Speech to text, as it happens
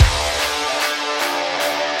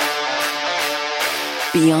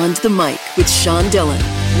Beyond the Mic with Sean Dillon.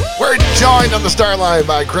 We're joined on the Star Line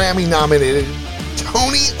by Grammy-nominated,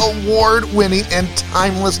 Tony Award-winning, and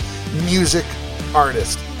timeless music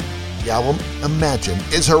artist. The album, Imagine,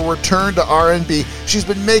 is her return to R&B. She's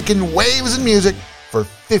been making waves in music for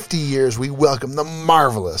 50 years. We welcome the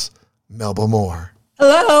marvelous Melba Moore.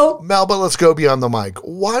 Hello. Melba, let's go beyond the mic.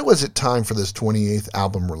 Why was it time for this 28th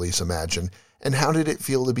album release, Imagine? And how did it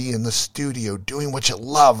feel to be in the studio doing what you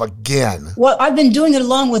love again? Well, I've been doing it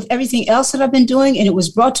along with everything else that I've been doing, and it was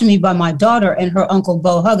brought to me by my daughter and her uncle,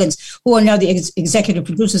 Bo Huggins, who are now the executive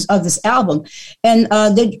producers of this album. And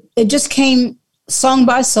it just came song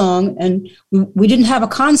by song, and we didn't have a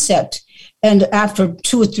concept. And after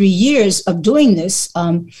 2 or 3 years of doing this,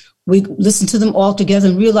 we listened to them all together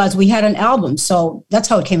and realized we had an album. So that's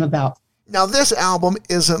how it came about. Now, this album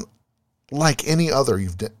isn't like any other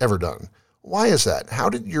you've ever done. Why is that? How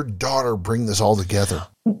did your daughter bring this all together?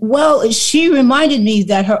 Well, she reminded me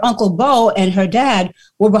that her Uncle Bo and her dad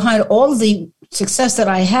were behind all of the success that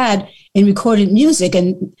I had in recorded music.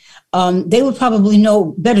 And they would probably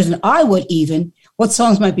know better than I would even what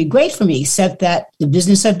songs might be great for me, except that the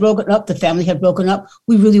business had broken up, the family had broken up.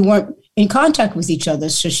 We really weren't in contact with each other.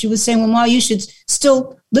 So she was saying, well, Ma, you should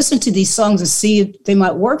still listen to these songs and see if they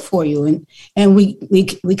might work for you. And we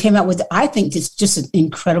came out with, I think it's just an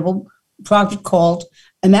incredible project called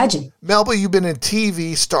Imagine. Melba, you've been in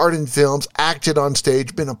TV, starred in films, acted on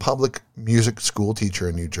stage, been a public music school teacher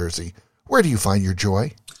in New Jersey. Where do you find your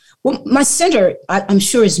joy? Well, my center, I'm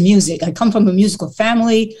sure, is music. I come from a musical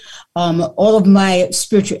family. All of my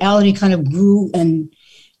spirituality kind of grew and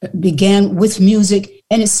began with music.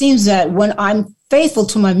 And it seems that when I'm faithful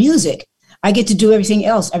to my music, I get to do everything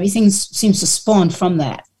else. Everything seems to spawn from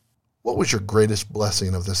that. What was your greatest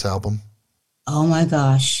blessing of this album? Oh, my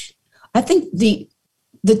gosh. I think the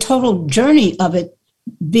total journey of it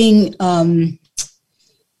being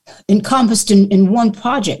encompassed in one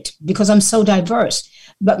project, because I'm so diverse.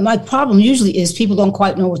 But my problem usually is people don't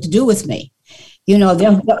quite know what to do with me. You know,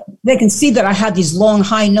 they can see that I have these long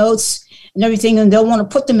high notes and everything, and they'll want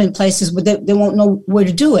to put them in places, but they won't know where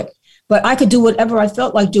to do it. But I could do whatever I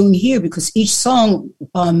felt like doing here, because each song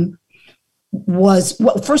was,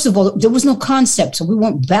 well, first of all, there was no concept, so we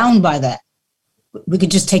weren't bound by that. We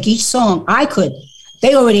could just take each song.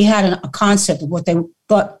 They already had a concept of what they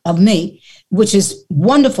thought of me, which is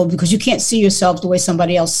wonderful because you can't see yourself the way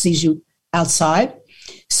somebody else sees you outside.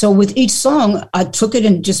 So with each song, I took it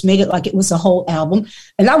and just made it like it was a whole album.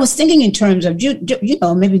 And I was thinking in terms of,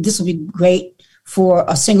 maybe this will be great for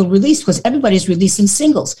a single release because everybody's releasing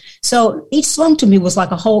singles. So each song to me was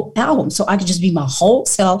like a whole album. So I could just be my whole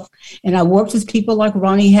self. And I worked with people like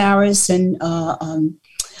Ronnie Harris and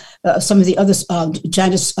some of the others,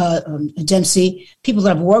 Janice Dempsey, people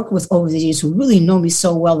that I've worked with over the years who really know me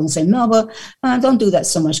so well and say, Melba, don't do that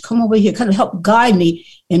so much. Come over here, kind of help guide me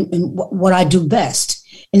in what I do best.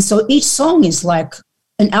 And so each song is like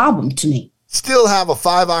an album to me. Still have a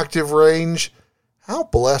 5-octave range. How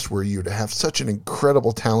blessed were you to have such an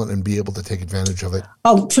incredible talent and be able to take advantage of it?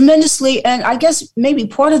 Oh, tremendously. And I guess maybe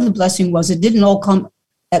part of the blessing was it didn't all come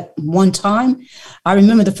at one time. I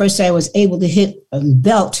remember the first day I was able to hit a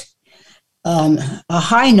belt, a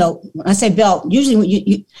high note. When I say belt, usually when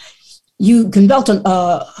you can belt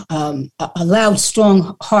a loud,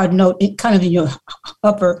 strong, hard note, kind of in your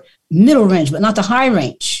upper middle range, but not the high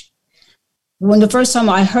range. When the first time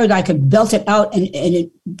I heard I could belt it out and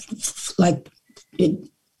it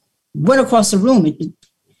went across the room,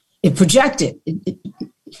 it projected.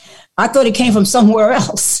 I thought it came from somewhere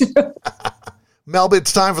else. Melba,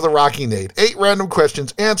 it's time for the Rocky Nate. 8 random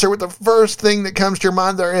questions. Answer with the first thing that comes to your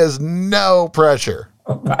mind. There is no pressure.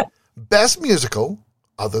 All right. Best musical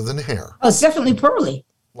other than Hair. Oh, it's definitely Pearly.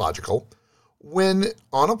 Logical. When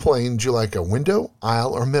on a plane, do you like a window,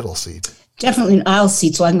 aisle, or middle seat? Definitely an aisle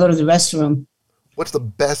seat so I can go to the restroom. What's the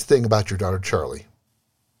best thing about your daughter, Charlie?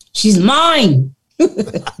 She's mine.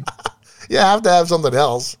 You have to have something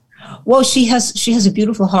else. Well, she has a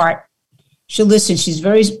beautiful heart. She'll listen. She's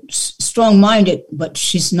very strong-minded, but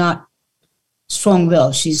she's not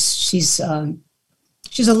strong-willed. She has a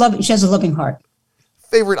loving heart.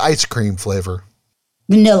 Favorite ice cream flavor?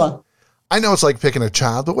 Vanilla. I know it's like picking a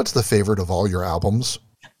child, but what's the favorite of all your albums?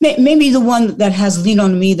 Maybe the one that has Lean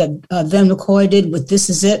On Me that Van McCoy did with This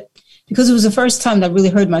Is It, because it was the first time that I really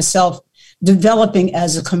heard myself developing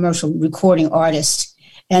as a commercial recording artist.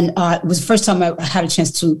 And it was the first time I had a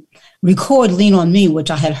chance to record Lean On Me,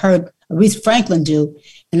 which I had heard Aretha Franklin do.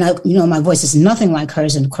 And my voice is nothing like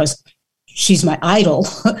hers. And of course, she's my idol,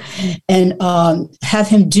 and have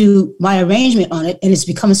him do my arrangement on it, and it's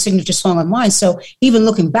become a signature song of mine. So even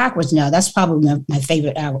looking backwards now, that's probably my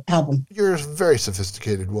favorite album. You're a very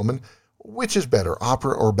sophisticated woman. Which is better,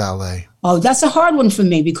 opera or ballet? Oh, that's a hard one for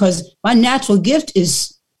me because my natural gift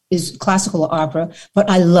is classical or opera, but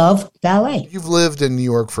I love ballet. You've lived in New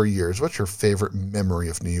York for years. What's your favorite memory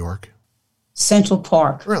of New York? Central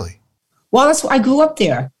Park. Really? Well, I grew up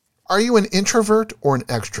there. Are you an introvert or an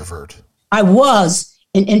extrovert? I was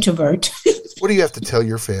an introvert. What do you have to tell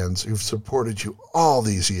your fans who've supported you all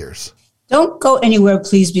these years? Don't go anywhere,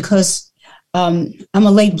 please, because I'm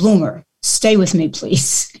a late bloomer. Stay with me,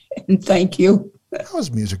 please. And thank you. How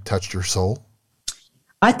has music touched your soul?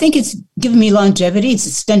 I think it's given me longevity. It's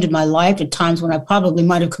extended my life at times when I probably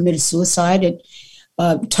might have committed suicide. It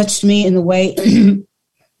touched me in the way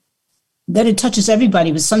that it touches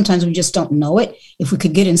everybody, but sometimes we just don't know it. If we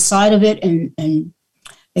could get inside of it and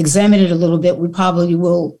examine it a little bit, we probably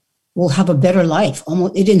will have a better life.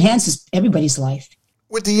 It enhances everybody's life.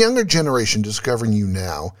 With the younger generation discovering you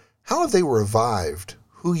now, how have they revived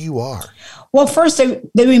who you are? Well, first,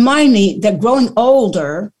 they remind me that growing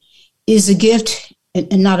older is a gift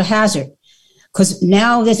and not a hazard. Because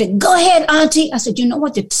now they say, go ahead, Auntie. I said, you know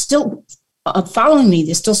what? They're still following me.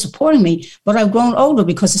 They're still supporting me. But I've grown older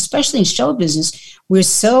because, especially in show business, we're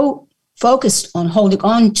so focused on holding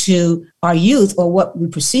on to our youth or what we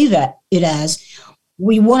perceive it as.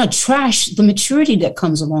 We want to trash the maturity that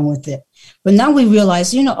comes along with it. But now we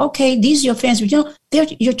realize, okay, these are your fans, but they're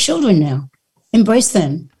your children now. Embrace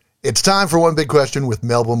them. It's time for One Big Question with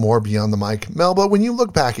Melba Moore Beyond the Mic. Melba, when you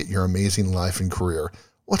look back at your amazing life and career,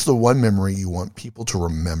 what's the one memory you want people to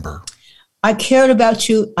remember? I cared about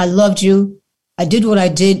you. I loved you. I did what I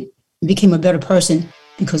did and became a better person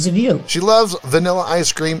because of you. She loves vanilla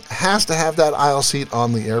ice cream, has to have that aisle seat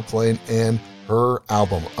on the airplane, and her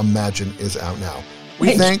album, Imagine, is out now.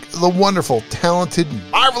 We thank the wonderful, talented,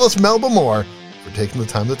 marvelous Melba Moore for taking the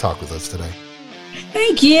time to talk with us today.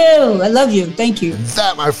 Thank you. I love you. Thank you. And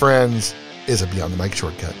that, my friends, is a Beyond the Mic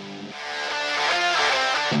shortcut.